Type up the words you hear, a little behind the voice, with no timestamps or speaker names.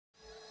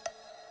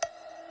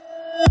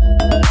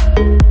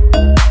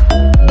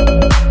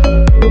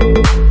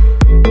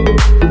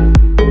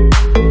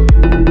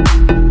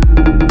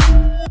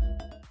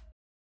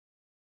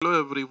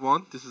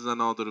everyone, this is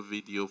another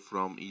video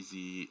from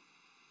Easy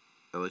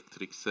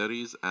Electric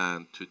series,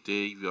 and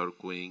today we are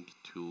going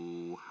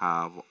to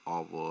have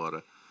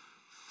our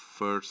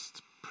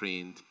first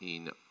print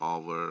in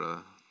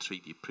our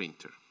 3D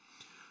printer.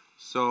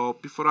 So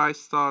before I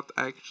start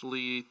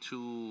actually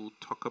to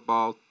talk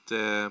about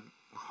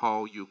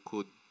how you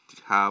could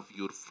have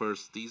your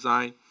first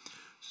design,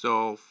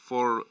 so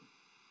for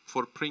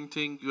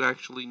printing, you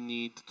actually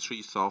need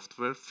three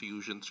software: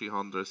 Fusion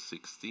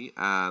 360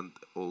 and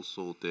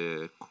also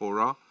the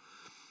Cora.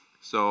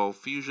 So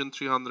Fusion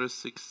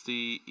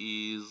 360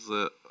 is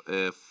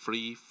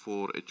free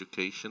for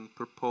education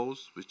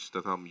purpose, which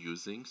that I'm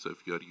using. So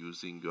if you are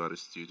using, you are a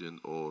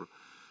student or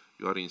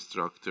you are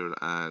instructor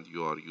and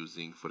you are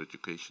using for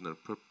educational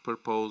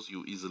purpose,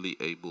 you easily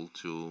able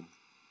to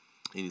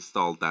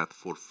install that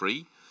for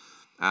free.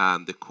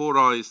 And the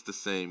Cora is the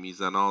same, is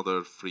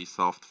another free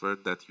software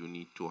that you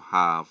need to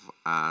have,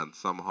 and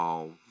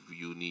somehow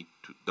you need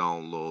to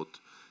download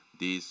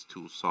these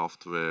two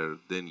software,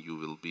 then you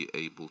will be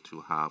able to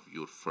have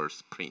your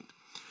first print.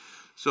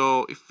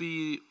 So if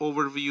we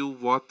overview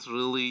what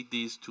really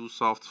these two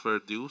software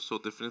do, so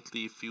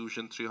definitely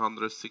Fusion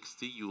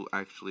 360, you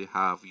actually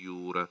have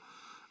your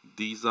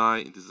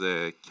design. It is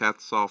a CAD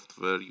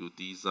software. You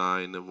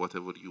design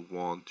whatever you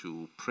want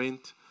to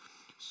print.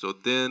 So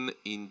then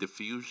in the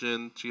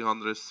Fusion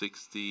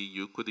 360,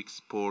 you could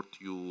export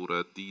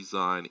your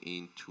design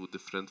in two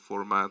different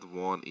formats.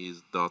 One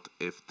is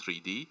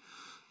 .f3d,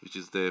 which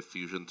is the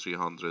Fusion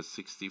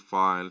 360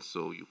 file.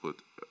 So you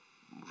could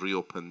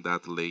reopen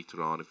that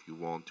later on if you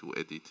want to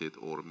edit it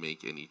or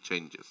make any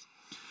changes.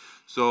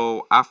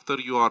 So after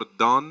you are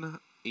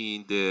done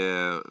in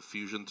the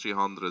Fusion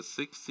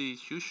 360,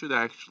 you should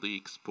actually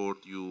export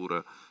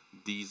your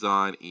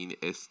design in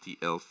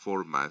STL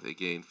format.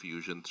 Again,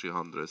 Fusion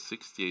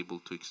 360 able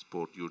to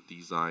export your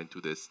design to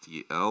the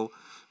STL,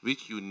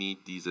 which you need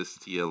this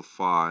STL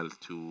file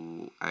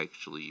to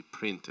actually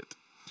print it.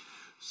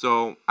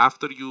 So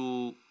after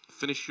you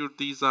finish your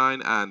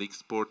design and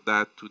export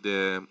that to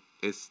the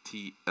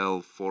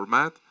STL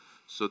format,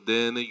 so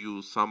then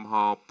you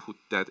somehow put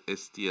that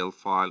STL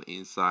file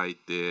inside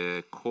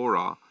the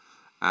Cora,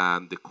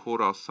 and the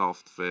Cora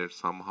software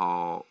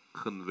somehow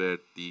convert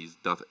these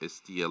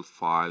 .stl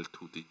file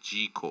to the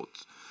G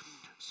codes.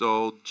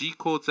 So G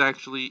codes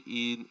actually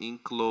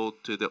include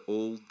the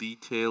all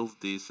details.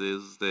 This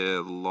is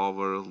the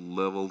lower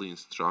level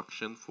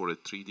instruction for a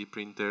 3D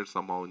printer.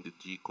 Somehow in the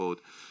G code,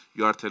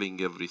 you are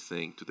telling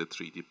everything to the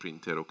 3D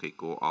printer. Okay,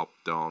 go up,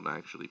 down,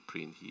 actually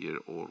print here,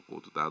 or go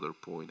to the other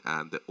point,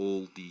 and the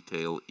all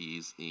detail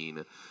is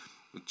in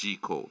G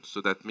code. So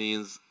that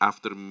means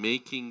after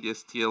making the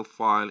STL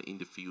file in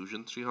the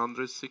Fusion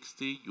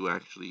 360, you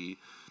actually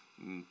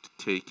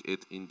take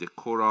it in the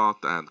Cora,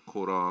 and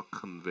Cora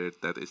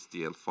convert that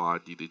STL file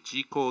to the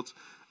G codes,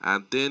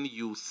 and then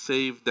you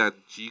save that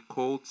G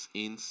codes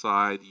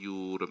inside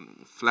your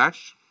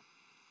Flash,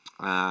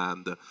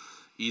 and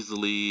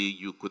easily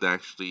you could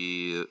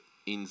actually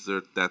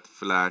insert that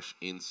Flash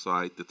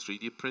inside the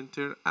 3D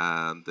printer,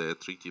 and the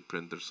 3D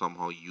printer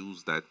somehow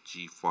use that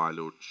G file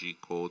or G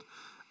code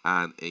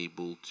and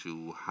able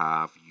to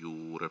have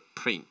your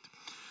print.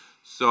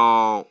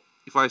 So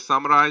if I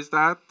summarize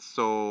that,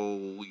 so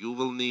you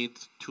will need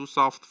two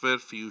software,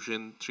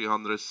 Fusion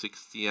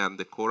 360 and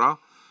the Cora.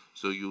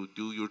 So you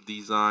do your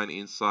design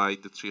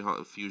inside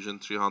the Fusion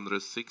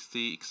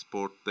 360,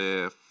 export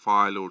the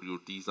file or your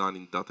design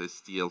in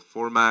 .stl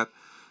format.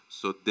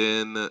 So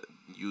then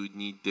you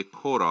need the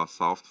Cora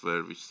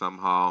software, which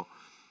somehow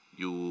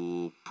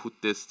you put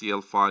the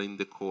STL file in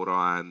the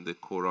Cora, and the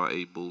Cora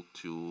able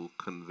to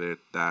convert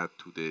that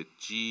to the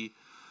G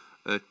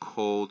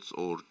codes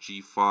or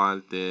G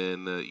file.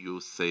 Then you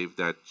save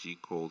that G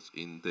codes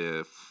in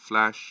the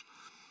Flash,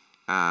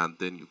 and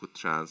then you could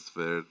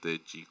transfer the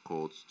G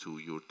codes to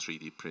your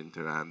 3D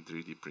printer, and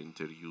 3D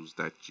printer use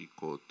that G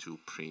code to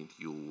print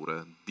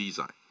your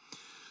design.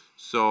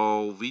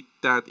 So with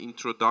that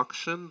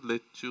introduction,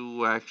 let's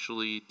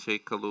actually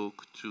take a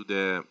look to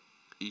the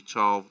each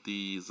of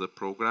these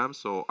programs.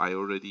 So I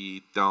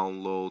already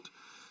download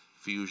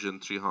Fusion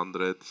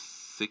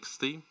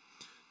 360.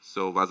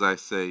 So as I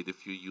said,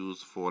 if you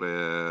use for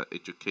a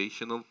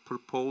educational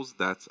purpose,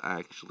 that's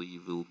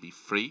actually will be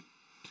free.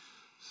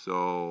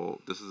 So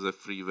this is a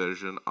free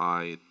version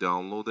I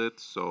downloaded.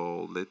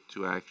 So let's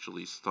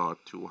actually start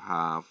to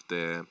have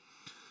the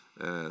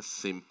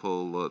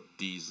simple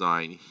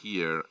design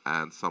here,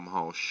 and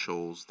somehow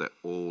shows the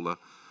all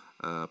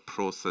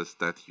process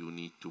that you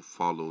need to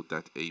follow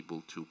that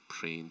able to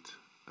print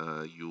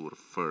your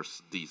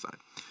first design.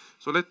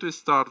 So let's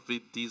start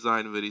with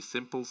design, very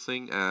simple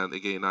thing, and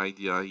again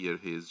idea here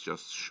is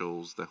just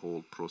shows the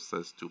whole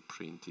process to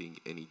printing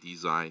any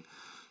design,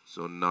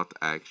 so not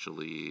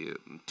actually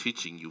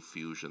teaching you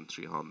Fusion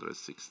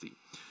 360.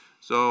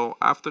 So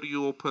after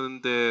you open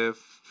the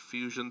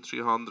Fusion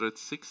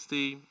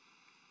 360,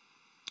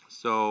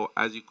 so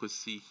as you could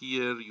see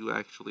here, you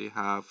actually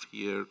have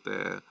here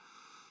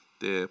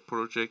the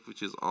project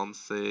which is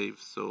unsafe.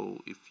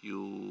 So if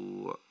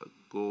you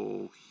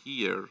go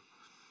here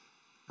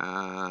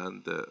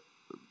and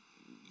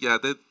yeah,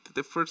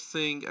 the first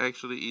thing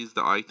actually is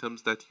the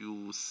items that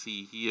you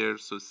see here.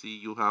 So see,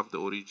 you have the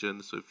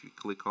origin. So if you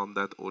click on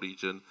that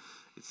origin,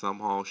 it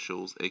somehow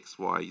shows X,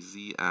 Y,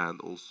 Z, and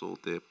also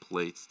the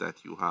plates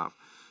that you have.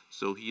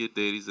 So here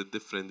there is a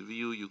different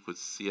view. You could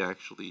see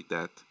actually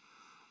that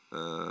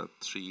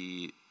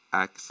three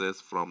axes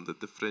from the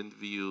different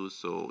views.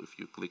 So if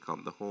you click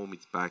on the home,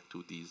 it's back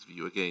to this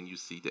view again. You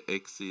see the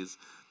X's,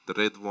 the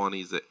red one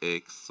is a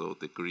X, so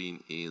the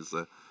green is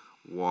a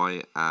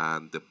Y,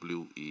 and the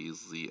blue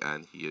is Z,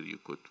 and here you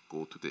could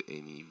go to the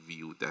any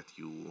view that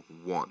you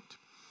want.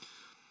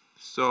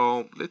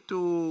 So let's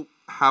do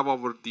have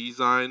our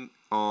design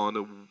on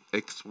a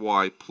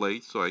XY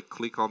plate. So I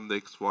click on the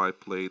XY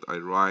plate, I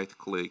right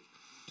click,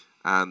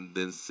 and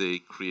then say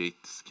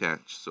create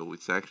sketch. So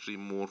it's actually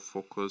more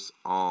focused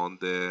on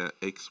the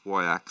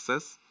XY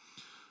axis.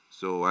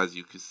 So as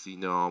you can see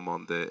now, I'm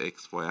on the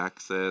XY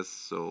axis.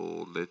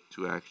 So let's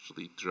to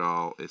actually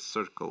draw a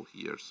circle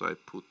here. So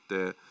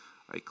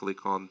I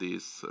click on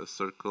this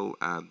circle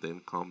and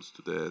then comes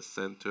to the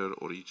center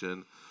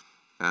origin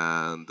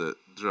and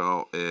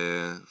draw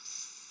the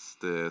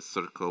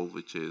circle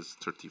which is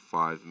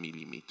 35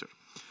 millimeter.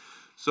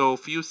 So a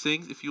few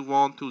things, if you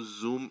want to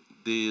zoom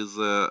this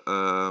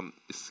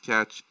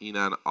sketch in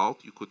and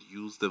out, you could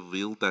use the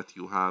wheel that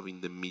you have in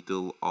the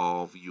middle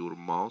of your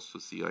mouse. So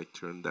see, I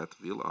turn that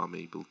wheel, I'm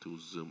able to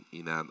zoom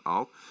in and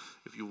out.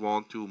 If you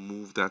want to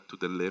move that to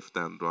the left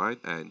and right,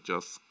 and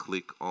just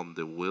click on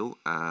the wheel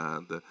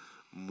and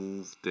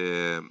move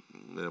the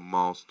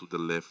mouse to the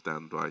left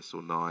and right. So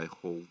now I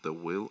hold the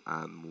wheel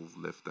and move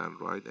left and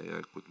right, and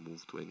I could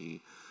move to any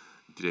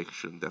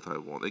direction that I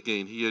want.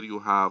 Again, here you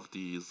have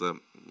these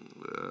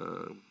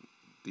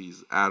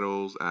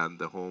arrows and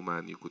the home,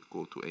 and you could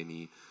go to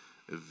any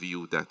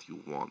view that you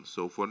want.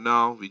 So for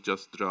now, we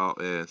just draw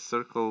a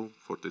circle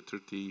for the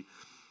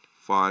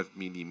 35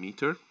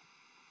 millimeter.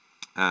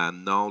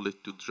 And now let's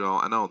to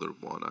draw another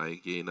one.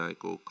 I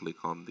go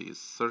click on this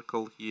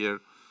circle here.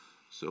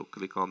 So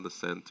click on the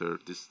center.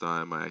 This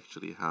time I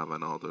actually have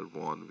another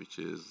one, which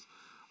is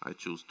I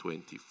choose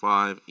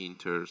 25,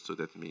 enter. So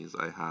that means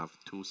I have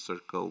two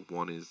circle.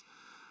 One is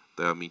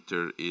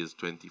diameter is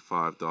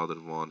 25, the other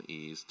one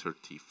is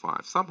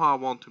 35. Somehow I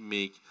want to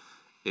make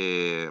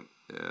a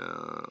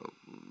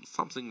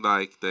something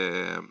like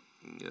the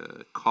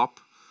cup.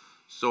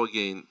 So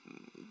again,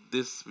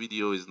 this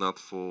video is not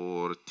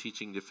for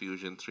teaching the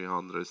Fusion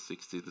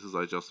 360. This is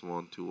I just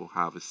want to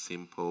have a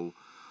simple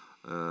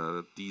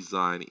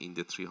design in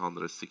the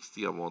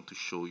 360. I want to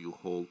show you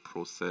whole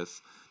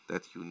process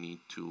that you need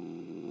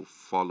to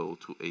follow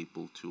to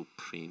able to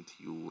print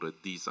your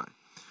design.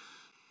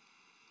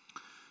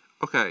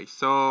 Okay,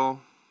 so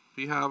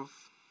we have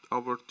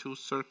our two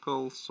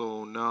circles.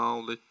 So now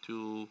let's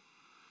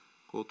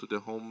go to the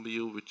home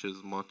view, which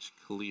is much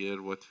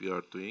clear what we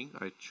are doing.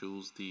 I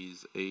choose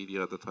this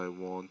area that I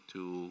want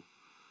to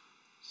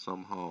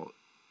somehow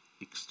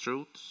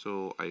extrude.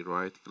 So I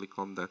right click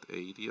on that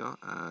area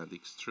and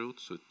extrude.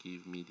 So it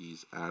gives me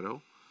this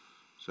arrow.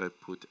 So I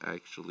put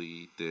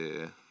actually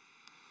the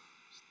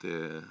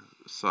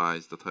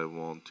size that I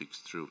want to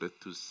extrude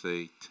it to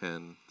say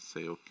 10,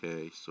 say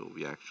okay. So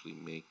we actually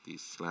make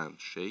this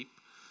slant shape.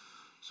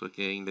 So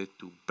again, let's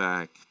do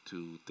back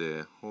to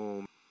the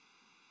home.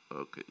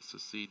 Okay, so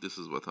see, this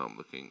is what I'm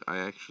looking. I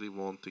actually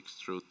want to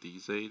extrude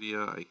this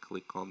area. I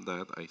click on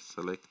that, I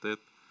select it,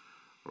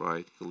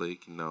 right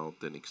click, now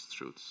then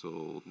extrude.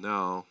 So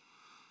now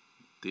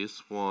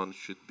this one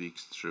should be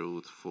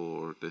extrude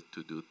for the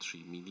to do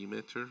 3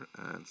 millimeter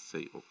and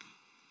say okay.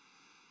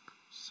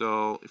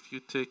 So if you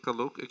take a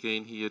look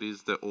again, here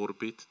is the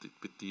orbit.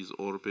 With this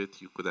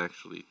orbit you could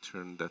actually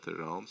turn that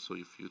around. So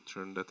if you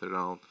turn that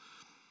around,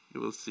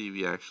 you will see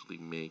we actually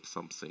make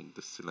something,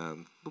 the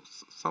cylinder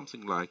looks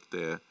something like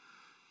the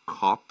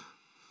cup.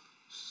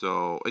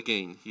 So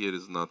again, here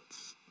is not,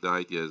 the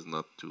idea is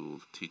not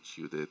to teach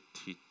you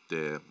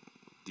the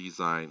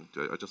design.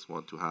 I just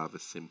want to have a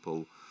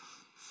simple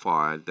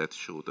file that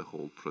show the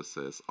whole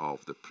process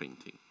of the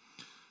printing.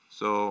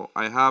 So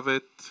I have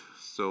it.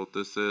 So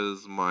this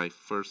is my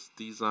first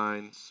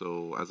design.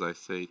 So as I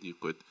said, you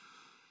could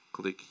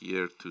click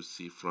here to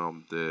see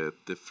from the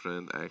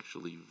different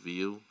actually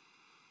view.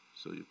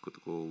 So you could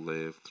go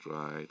left,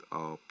 right,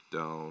 up,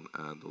 down,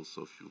 and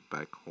also if you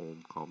back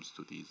home comes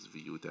to this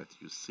view that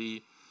you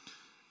see.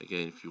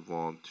 Again, if you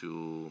want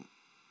to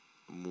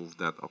move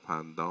that up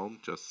and down,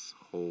 just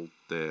hold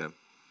the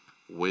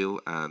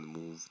wheel and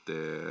move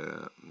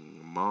the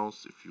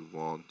mouse. If you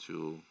want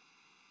to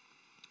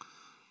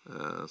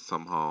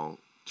somehow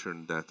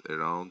turn that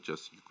around,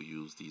 just you could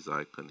use this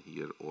icon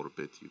here,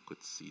 orbit, you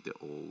could see the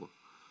whole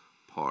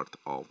part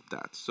of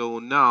that. So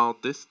now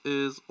this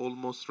is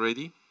almost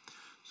ready.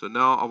 So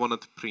now I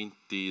wanted to print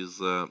this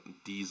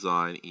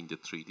design in the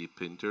 3D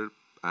printer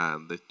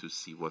and let to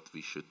see what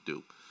we should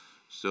do.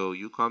 So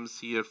you comes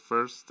here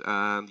first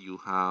and you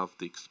have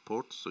the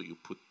export. So you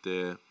put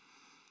the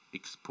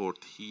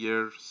export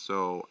here.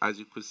 So as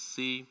you could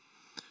see,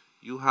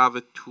 you have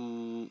a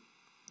two,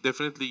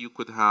 definitely you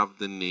could have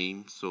the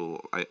name.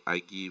 So I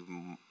give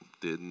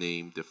the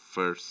name the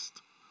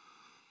first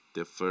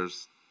the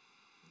first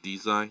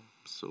design.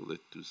 So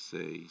let's just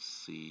say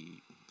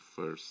see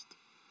first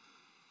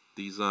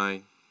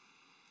design.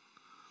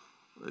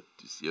 Let's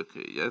see,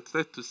 okay, yeah,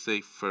 let's just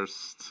say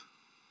first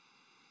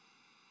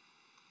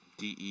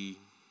DE,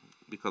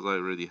 because I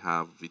already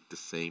have with the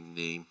same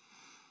name.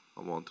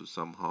 I want to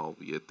somehow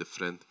be a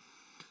different.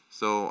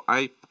 So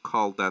I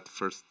call that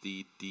first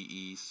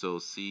DE. So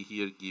see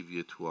here, give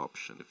you two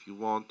options. If you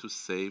want to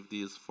save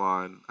this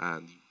file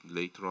and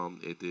later on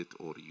edit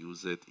or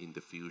use it in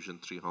the Fusion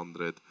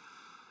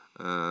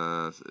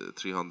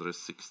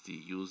 360,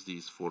 use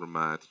this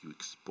format, you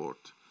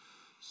export.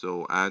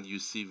 So, and you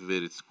see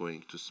where it's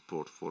going to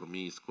export. For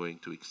me, it's going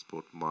to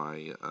export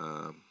my,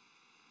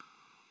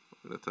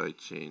 let I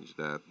change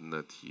that,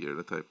 not here,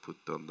 let I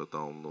put on the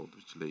download,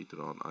 which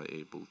later on I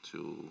able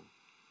to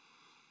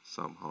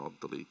somehow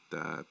delete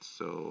that.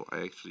 So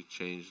I actually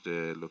changed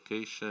the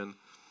location.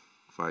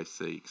 If I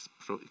say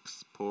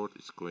export,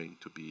 it's going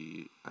to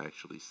be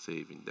actually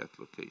saving that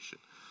location.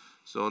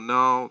 So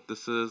now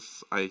this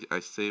is, I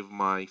save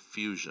my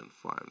Fusion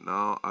file.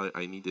 Now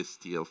I need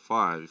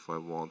STL5 if I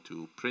want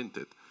to print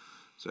it.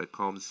 So I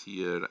comes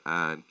here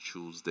and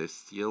choose the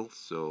STL.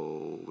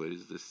 So where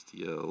is the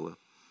STL?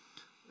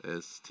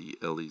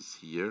 STL is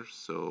here.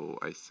 So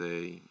I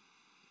say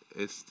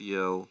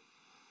STL.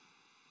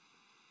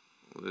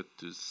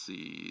 Let's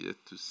see,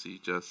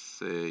 just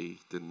say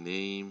the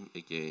name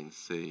again,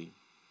 say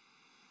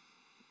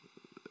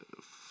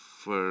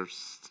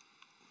first,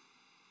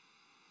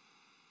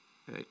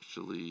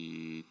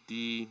 actually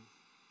D.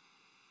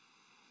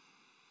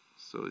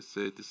 So it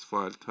said this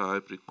file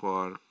type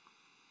require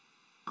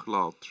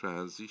cloud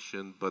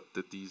transition, but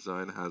the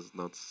design has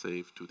not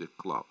saved to the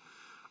cloud.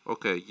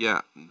 Okay,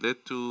 yeah,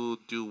 let's do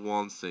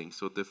one thing.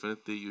 So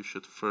definitely you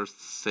should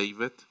first save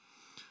it.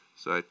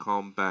 So I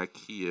come back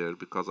here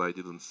because I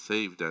didn't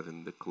save that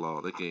in the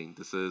cloud. Again,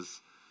 this is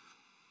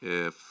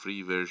a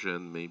free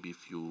version. Maybe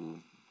if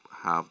you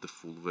have the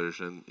full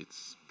version, it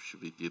should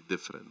be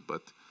different.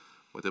 But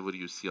whatever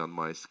you see on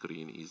my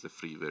screen is the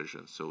free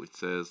version. So it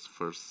says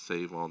first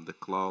save on the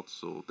cloud.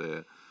 So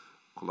the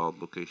cloud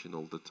location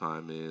all the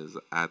time is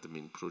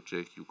admin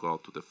project. You go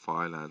to the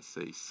file and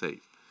say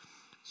save.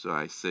 So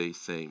I say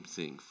same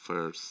thing,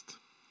 first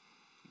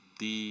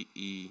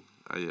DE.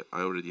 I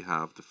already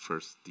have the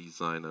first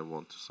design. I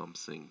want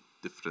something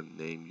different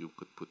name. You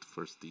could put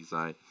first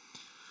design.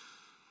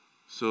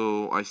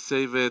 So I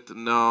save it.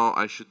 Now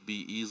I should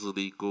be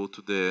easily go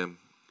to the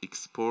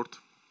export,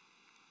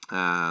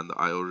 and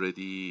I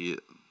already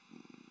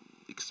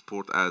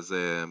export as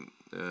a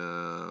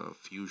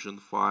Fusion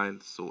file.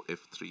 So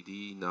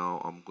F3D. Now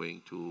I'm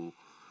going to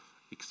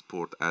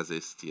export as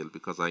STL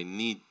because I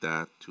need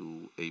that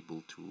to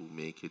able to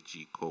make a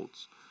G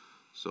codes.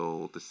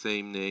 So the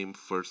same name,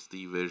 first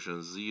D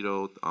version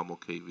 0, I'm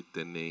okay with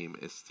the name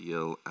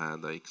STL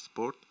and I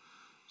export.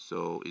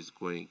 So it's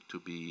going to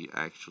be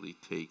actually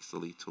takes a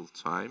little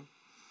time.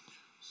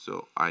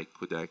 So I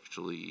could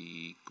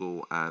actually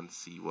go and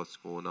see what's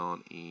going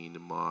on in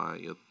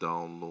my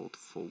download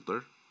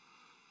folder.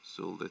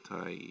 So that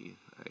I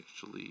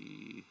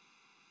actually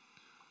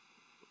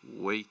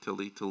wait a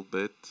little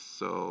bit.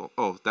 So,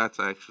 oh, that's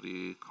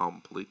actually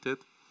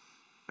completed.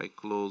 I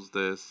close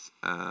this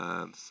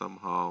and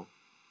somehow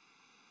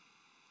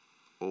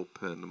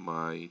open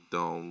my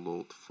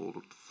download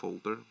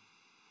folder.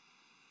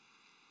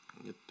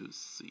 Let to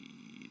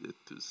see, let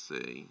to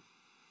say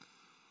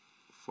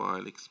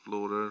File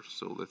Explorer,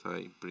 so that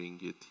I bring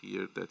it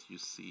here, that you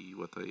see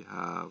what I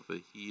have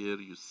here.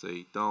 You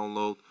say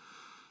download.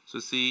 So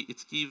see,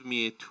 it's give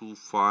me a two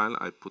file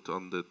I put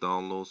on the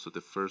download. So the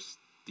first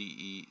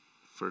DE,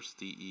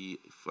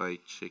 if I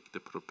check the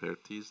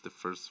properties, the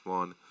first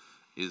one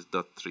is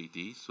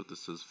 .3D, so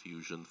this is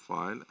Fusion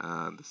file,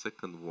 and the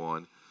second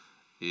one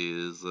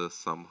is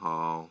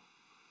somehow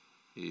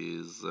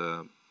is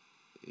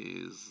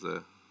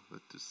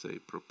let's say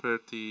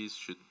properties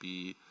should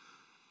be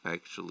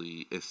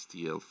actually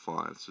STL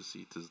file. So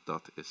see, it is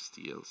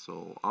 .stl.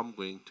 So I'm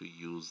going to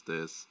use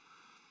this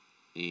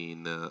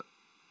in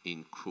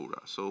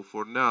Cura. So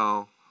for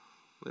now,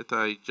 let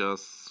I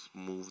just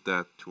move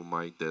that to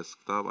my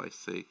desktop. I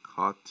say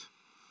cut.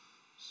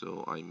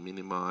 So I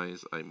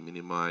minimize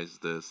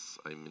this,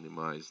 I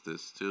minimize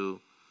this too.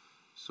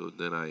 So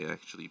then I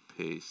actually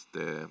paste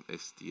the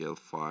STL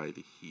file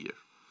here.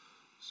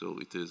 So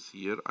it is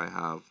here. I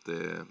have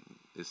the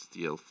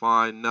STL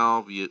file.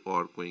 Now we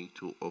are going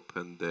to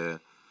open the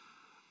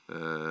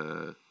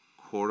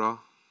Cora.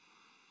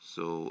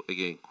 So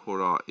again,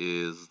 Cora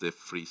is the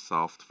free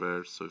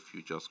software. So if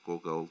you just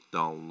Google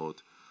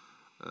download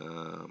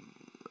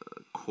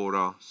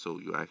Cora, so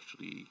you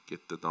actually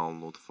get the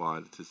download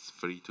file. It is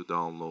free to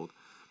download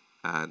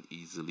and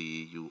easily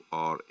you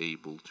are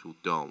able to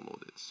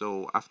download it.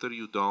 So after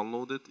you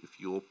download it, if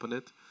you open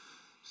it,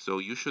 so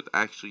you should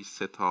actually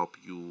set up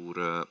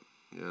your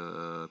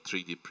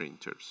 3D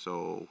printer.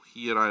 So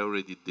here I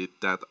already did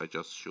that. I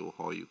just show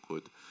how you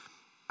could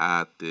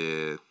add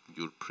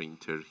your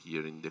printer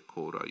here in the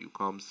Cora. You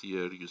comes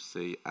here, you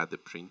say add a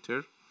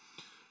printer.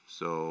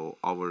 So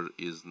our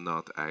is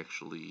not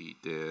actually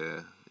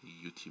the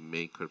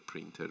UTMaker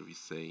printer, we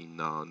say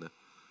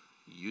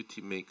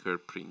non-UTMaker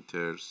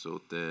printer.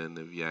 So then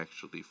we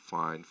actually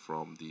find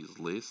from this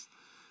list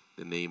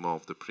the name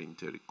of the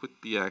printer. It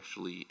could be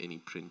actually any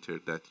printer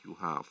that you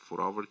have. For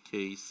our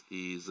case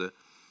is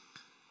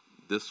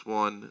this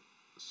one.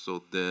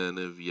 So then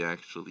we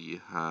actually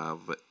have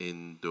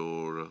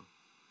Endor.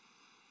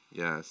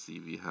 Yeah, see,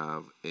 we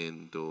have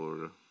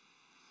Endor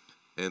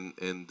and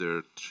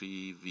Ender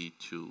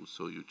 3v2.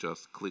 So you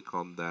just click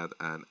on that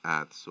and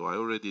add. So I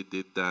already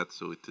did that,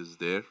 so it is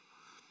there.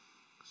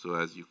 So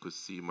as you could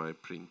see, my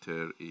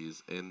printer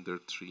is Ender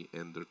 3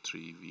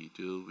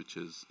 v2, which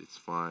is it's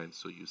fine.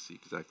 So you see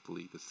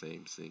exactly the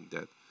same thing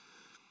that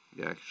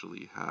we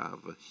actually have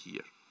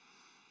here.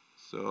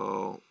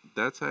 So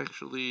that's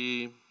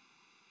actually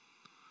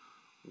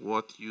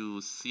what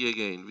you see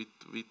again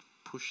with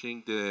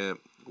pushing the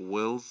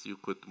wheels. You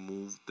could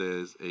move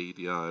this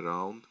area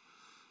around.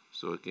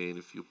 So again,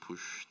 if you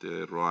push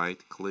the right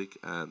click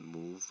and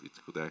move, it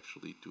could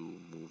actually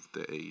move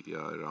the area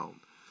around.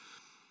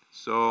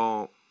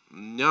 So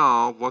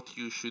now what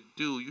you should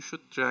do, you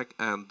should drag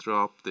and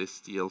drop the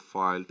STL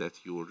file that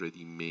you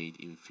already made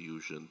in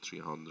Fusion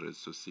 300.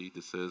 So see,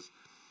 this is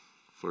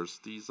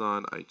first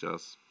design. I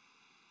just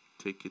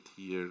take it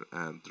here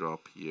and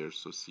drop here.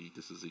 So see,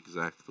 this is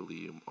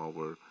exactly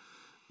our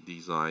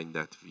design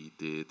that we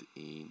did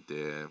in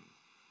the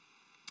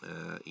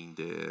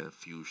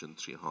Fusion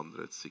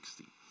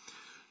 360.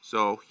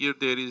 So here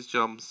there is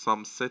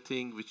some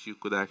setting which you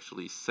could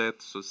actually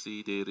set. So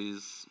see, there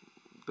is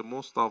the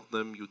most of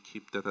them you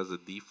keep that as a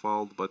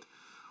default, but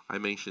I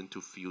mentioned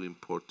two few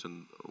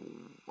important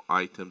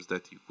items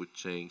that you could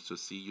change. So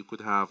see, you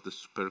could have the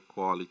super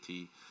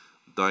quality,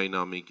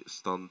 dynamic,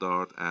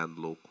 standard, and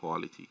low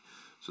quality.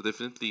 So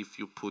definitely if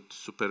you put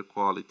super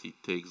quality,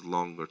 it takes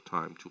longer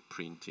time to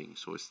printing.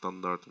 So a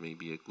standard may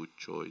be a good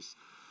choice.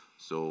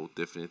 So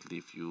definitely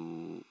if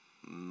you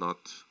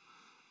not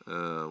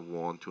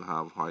want to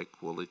have high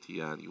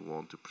quality and you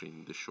want to print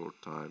in the short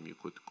time, you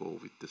could go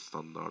with the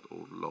standard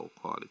or low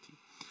quality.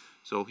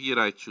 So here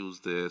I choose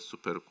the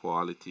super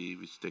quality,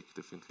 which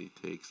definitely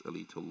takes a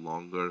little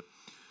longer.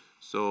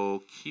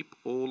 So keep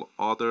all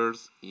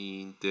others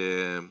in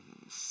the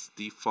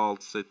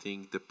default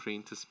setting. The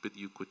print speed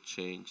you could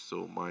change.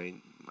 So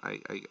mine,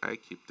 I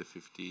keep the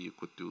 50. You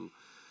could do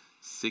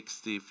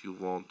 60 if you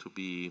want to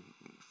be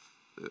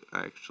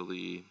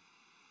actually,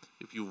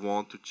 if you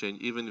want to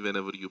change. Even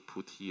whenever you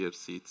put here,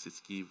 see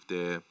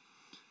it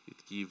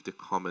give the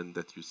comment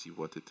that you see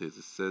what it is.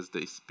 It says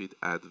the speed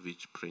at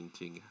which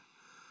printing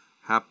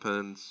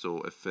happens. So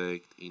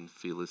effect,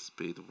 infill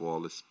speed,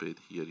 wall speed.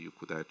 Here you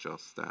could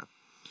adjust that.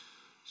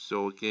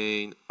 So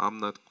again, I'm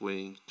not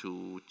going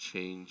to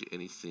change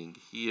anything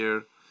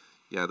here.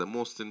 Yeah, the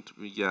most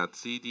yeah,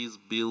 see this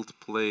build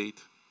plate.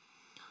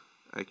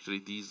 Actually,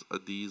 these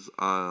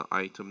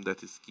item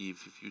that is give.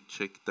 If you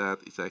check that,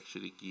 it's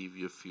actually give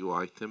you a few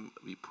item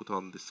we put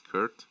on the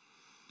skirt.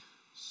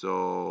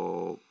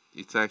 So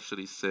it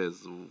actually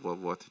says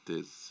what it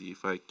is. See,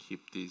 if I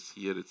keep this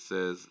here, it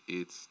says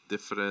it's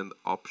different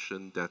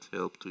option that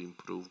help to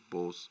improve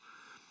both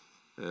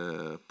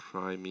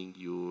priming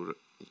your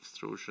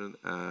extrusion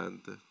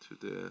and to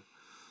the.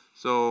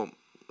 So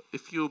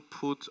if you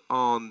put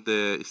on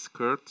the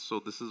skirt, so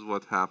this is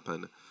what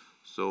happened.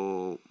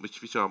 So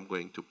which I'm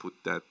going to put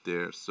that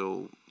there.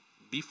 So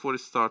before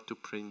start to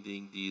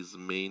printing these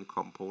main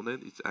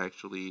component, it's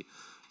actually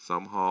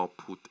somehow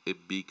put a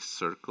big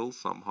circle,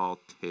 somehow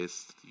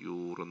test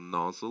your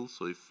nozzle.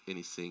 So if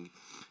anything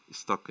is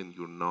stuck in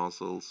your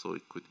nozzle, so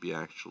it could be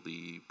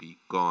actually be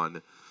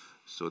gone.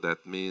 So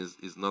that means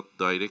it's not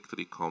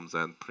directly comes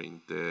and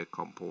print the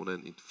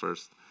component. It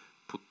first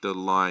put the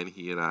line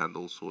here and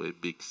also a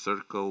big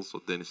circle,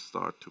 so then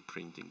start to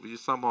printing, which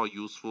is somehow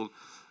useful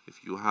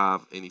if you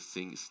have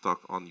anything stuck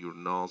on your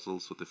nozzle.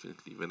 So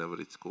definitely whenever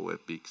it's go a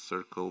big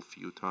circle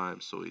few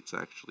times, so it's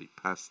actually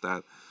past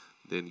that,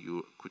 then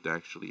you could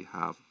actually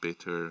have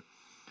better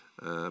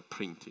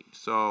printing.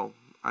 So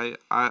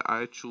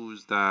I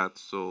choose that,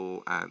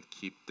 so and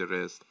keep the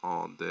rest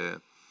on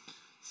the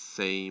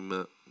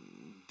same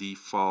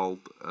default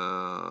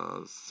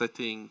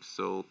setting.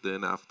 So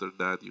then after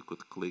that you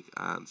could click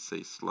and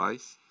say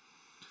slice.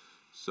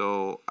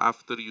 So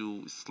after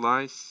you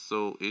slice,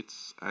 so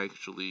it's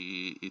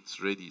actually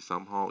it's ready.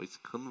 Somehow it's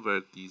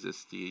convert these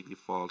STA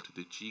default to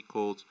the G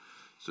codes.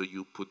 So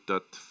you put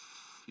that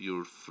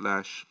your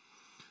flash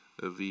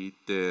with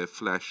the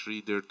flash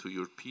reader to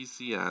your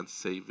PC and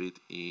save it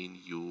in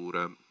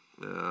your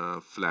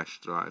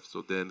flash drive.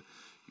 So then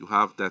you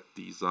have that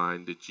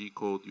design, the G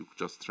code, you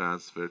just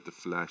transfer the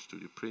flash to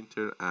the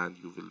printer and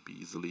you will be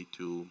easily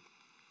to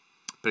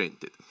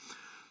print it.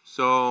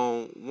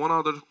 So one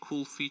other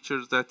cool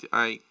features that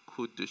I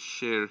could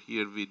share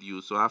here with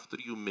you. So after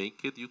you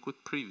make it, you could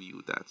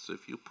preview that. So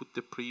if you put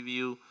the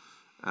preview,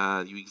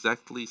 you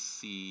exactly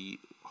see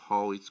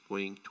how it's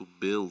going to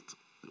build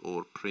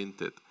or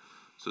print it.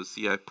 So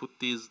see, I put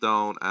this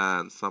down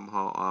and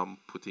somehow I'm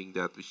putting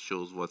that which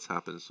shows what's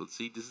happened. So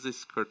see, this is the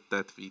skirt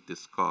that we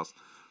discussed.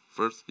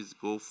 first is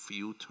go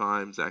few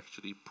times,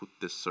 actually put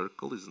the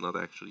circle, is not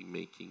actually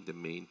making the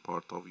main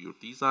part of your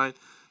design,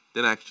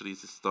 then actually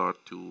start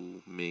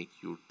to make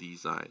your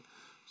design.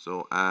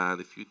 So,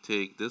 and if you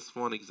take this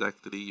one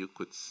exactly, you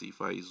could see,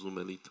 if I zoom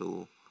a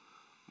little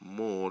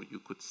more, you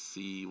could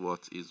see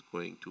what is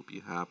going to be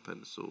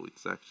happen. So it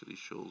actually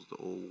shows the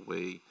whole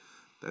way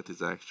that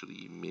is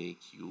actually make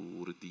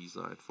your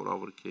design. For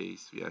our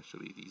case, we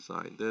actually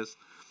design this,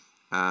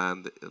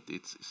 and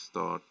it's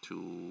start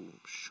to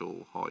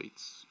show how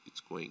it's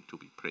going to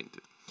be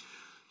printed.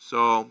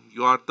 So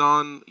you are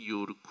done.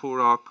 You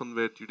Cura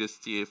convert your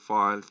STA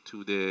file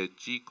to the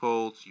G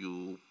codes.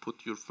 You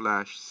put your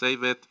flash,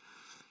 save it.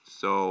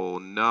 So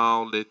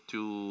now let's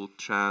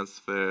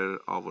transfer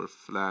our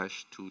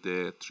flash to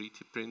the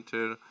 3D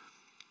printer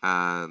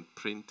and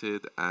print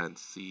it and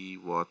see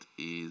what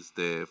is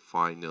the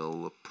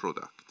final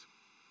product.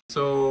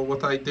 So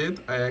what I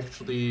did, I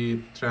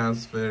actually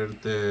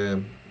transferred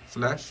the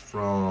flash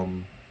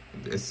from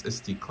the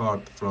SD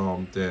card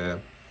from the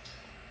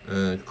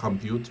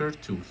computer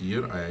to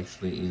here. I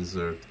actually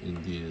insert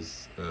in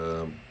this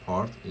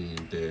part in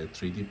the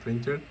 3D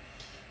printer.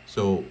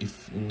 So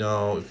if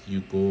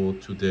you go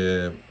to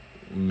the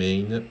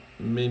main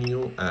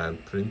menu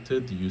and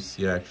printed, you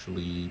see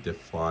actually the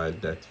file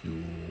that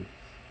you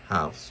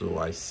have. So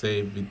I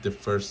save with the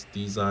first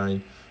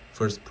design,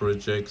 first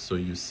project. So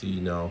you see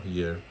now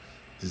here,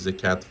 this is a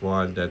CAD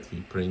file that we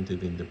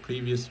printed in the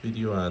previous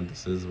video, and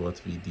this is what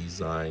we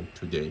designed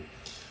today.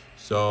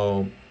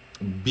 So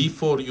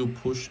before you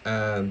push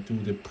and do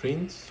the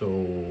print,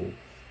 so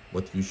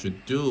what you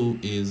should do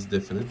is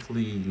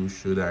definitely you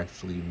should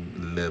actually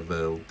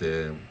level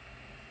the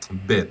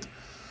bed.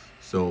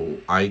 So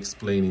I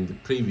explained in the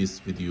previous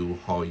video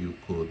how you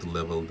could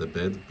level the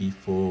bed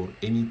before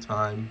any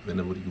time.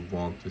 Whenever you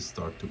want to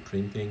start to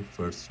printing,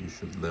 first you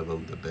should level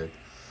the bed.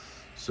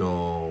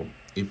 So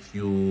if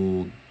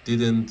you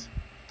didn't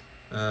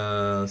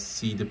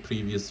see the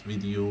previous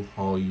video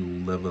how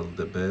you level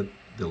the bed,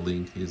 the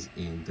link is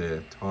in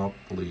the top.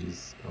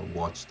 Please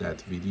watch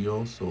that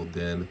video. So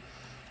then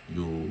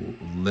you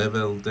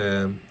level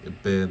the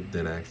bed,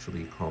 then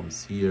actually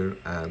comes here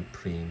and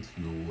print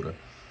your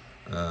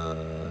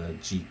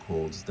G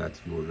codes that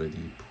you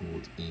already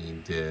put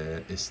in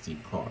the SD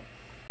card.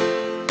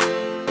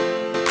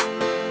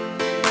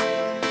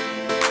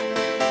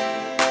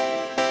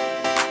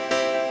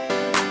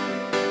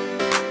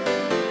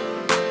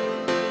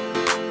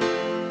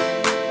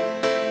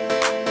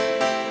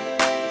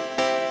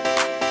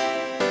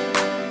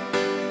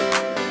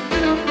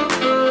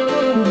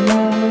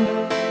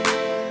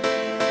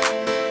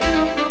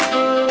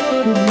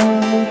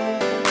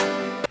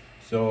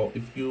 So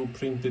if you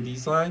print the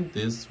design,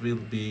 this will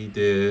be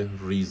the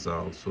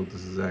result. So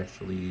this is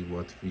actually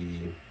what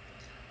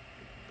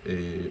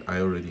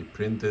I already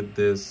printed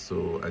this.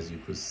 So as you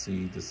could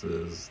see, this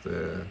is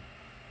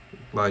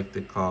like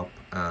the cup,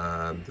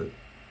 and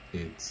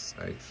it's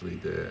actually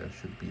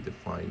should be the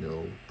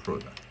final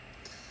product.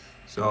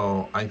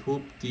 So I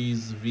hope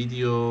this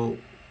video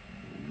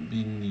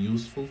been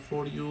useful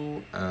for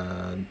you,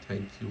 and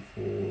thank you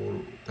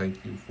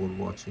for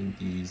watching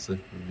this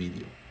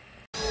video.